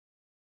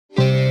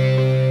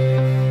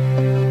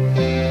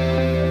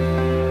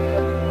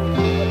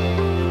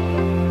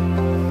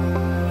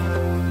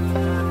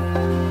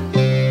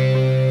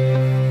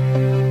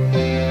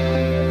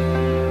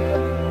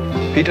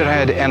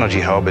Peterhead Energy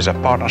Hub is a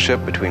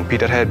partnership between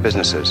Peterhead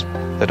businesses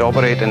that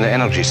operate in the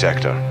energy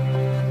sector.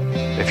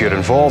 If you're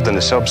involved in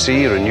the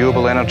subsea,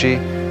 renewable energy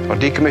or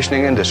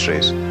decommissioning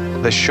industries,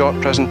 this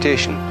short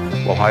presentation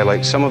will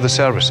highlight some of the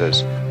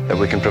services that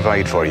we can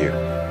provide for you.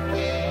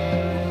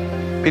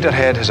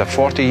 Peterhead has a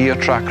 40-year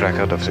track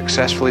record of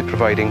successfully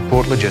providing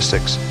port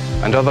logistics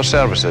and other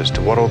services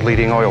to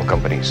world-leading oil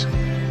companies.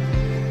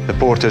 The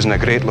port is in a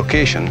great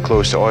location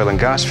close to oil and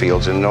gas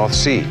fields in the North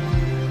Sea,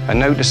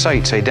 and now to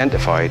sites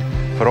identified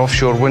for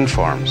offshore wind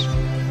farms.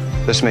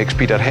 This makes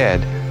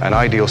Peterhead an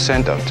ideal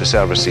centre to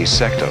service these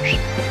sectors.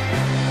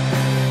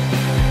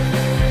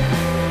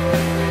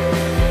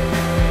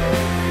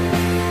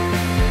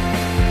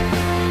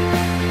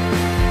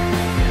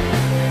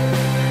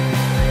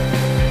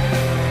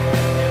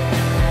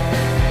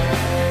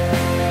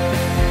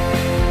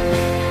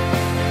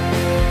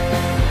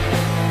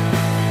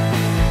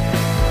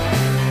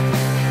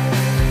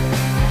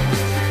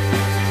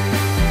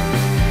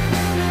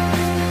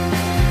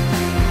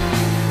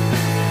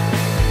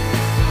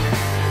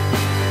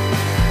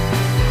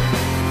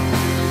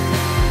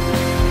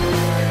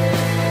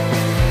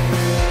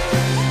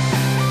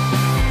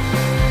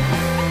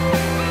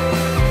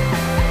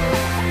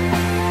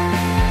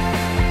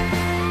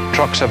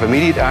 Trucks have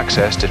immediate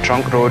access to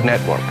trunk road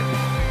network.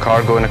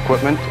 Cargo and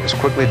equipment is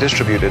quickly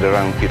distributed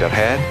around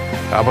Peterhead,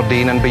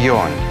 Aberdeen and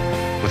beyond,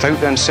 without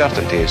the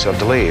uncertainties or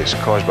delays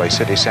caused by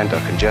city centre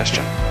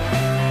congestion.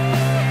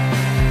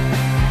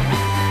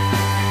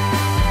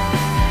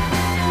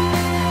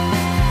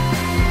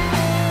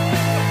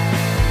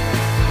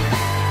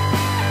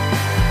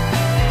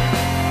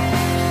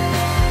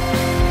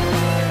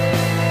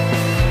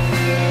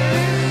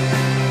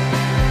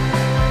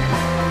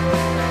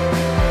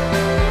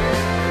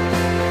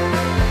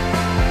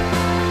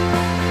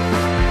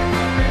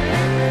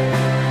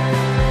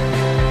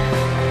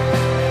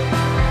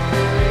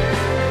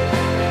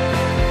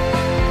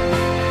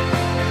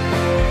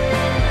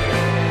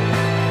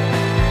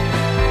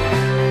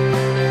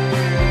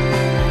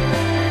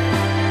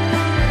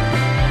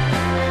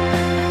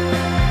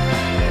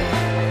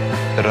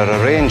 There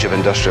are a range of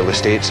industrial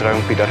estates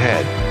around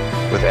Peterhead,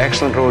 with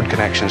excellent road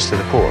connections to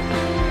the port.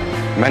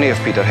 Many of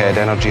Peterhead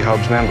Energy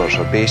Hub's members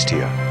are based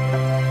here.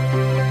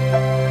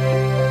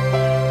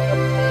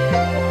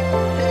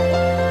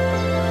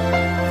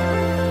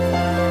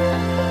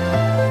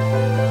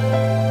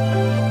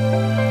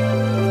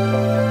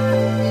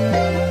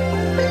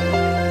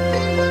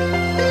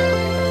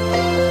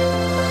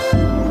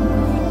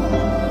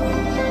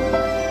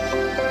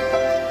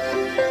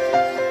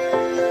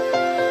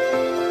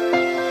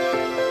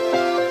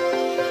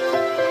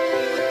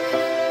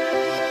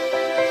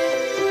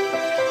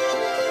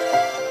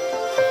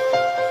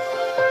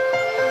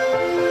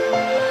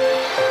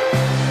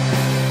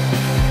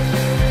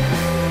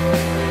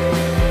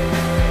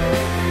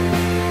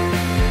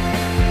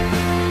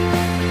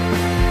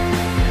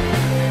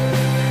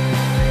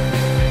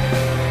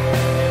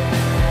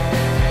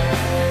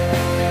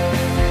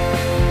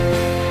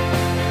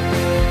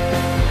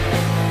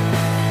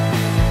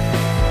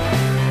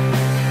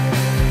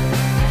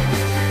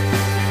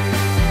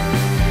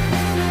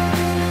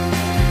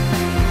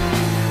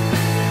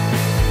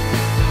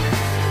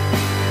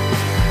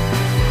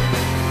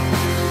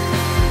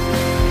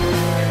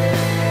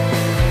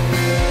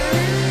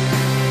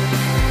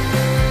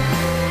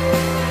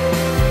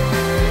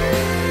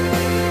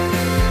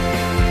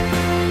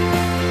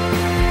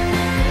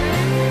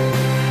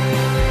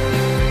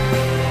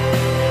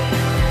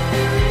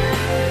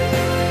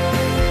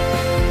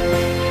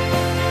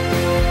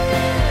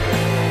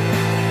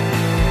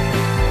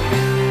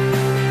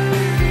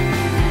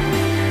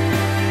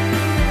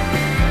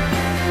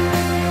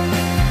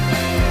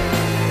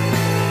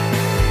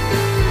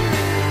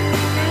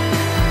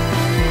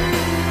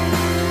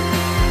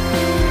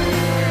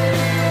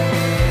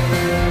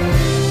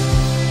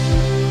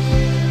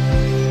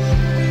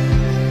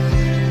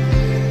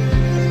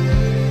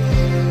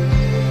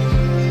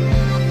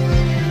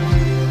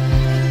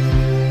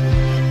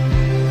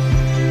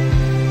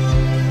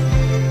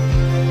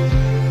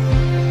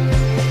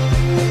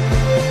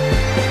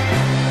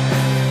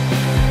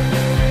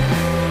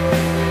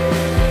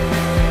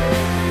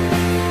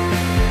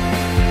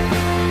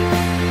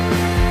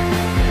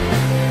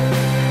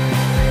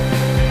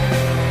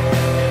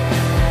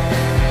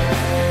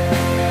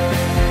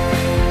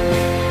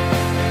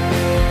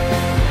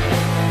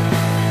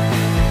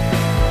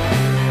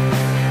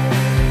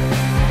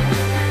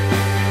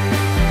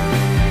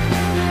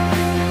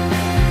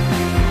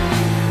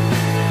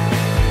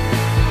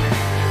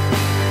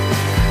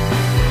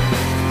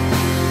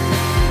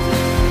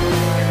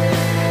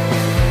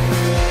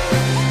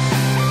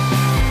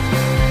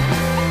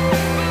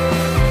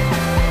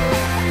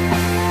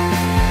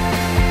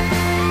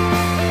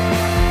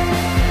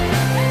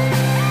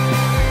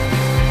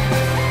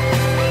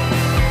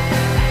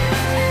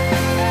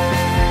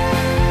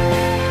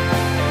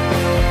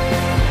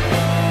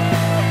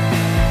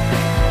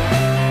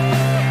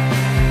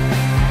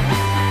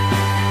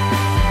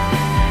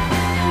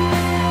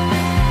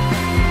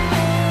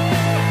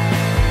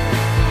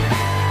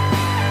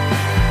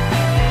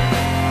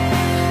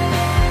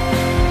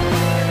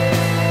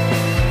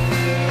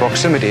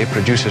 Proximity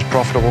produces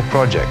profitable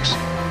projects,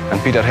 and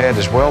Peterhead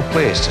is well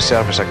placed to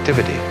service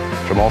activity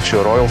from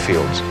offshore oil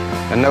fields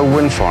and now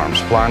wind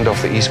farms planned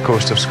off the east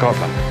coast of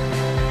Scotland.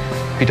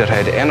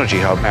 Peterhead Energy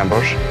Hub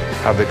members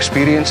have the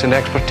experience and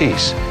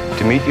expertise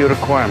to meet your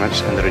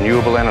requirements in the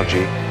renewable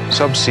energy,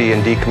 subsea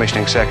and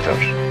decommissioning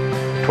sectors,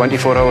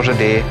 24 hours a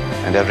day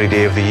and every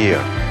day of the year.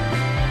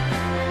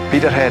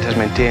 Peterhead has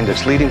maintained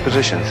its leading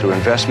position through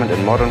investment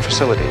in modern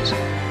facilities,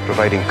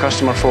 providing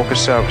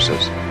customer-focused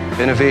services,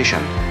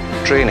 innovation,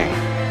 training,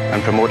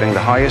 and promoting the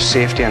highest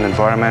safety and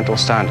environmental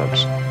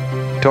standards.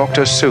 Talk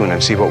to us soon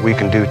and see what we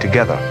can do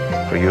together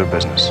for your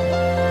business.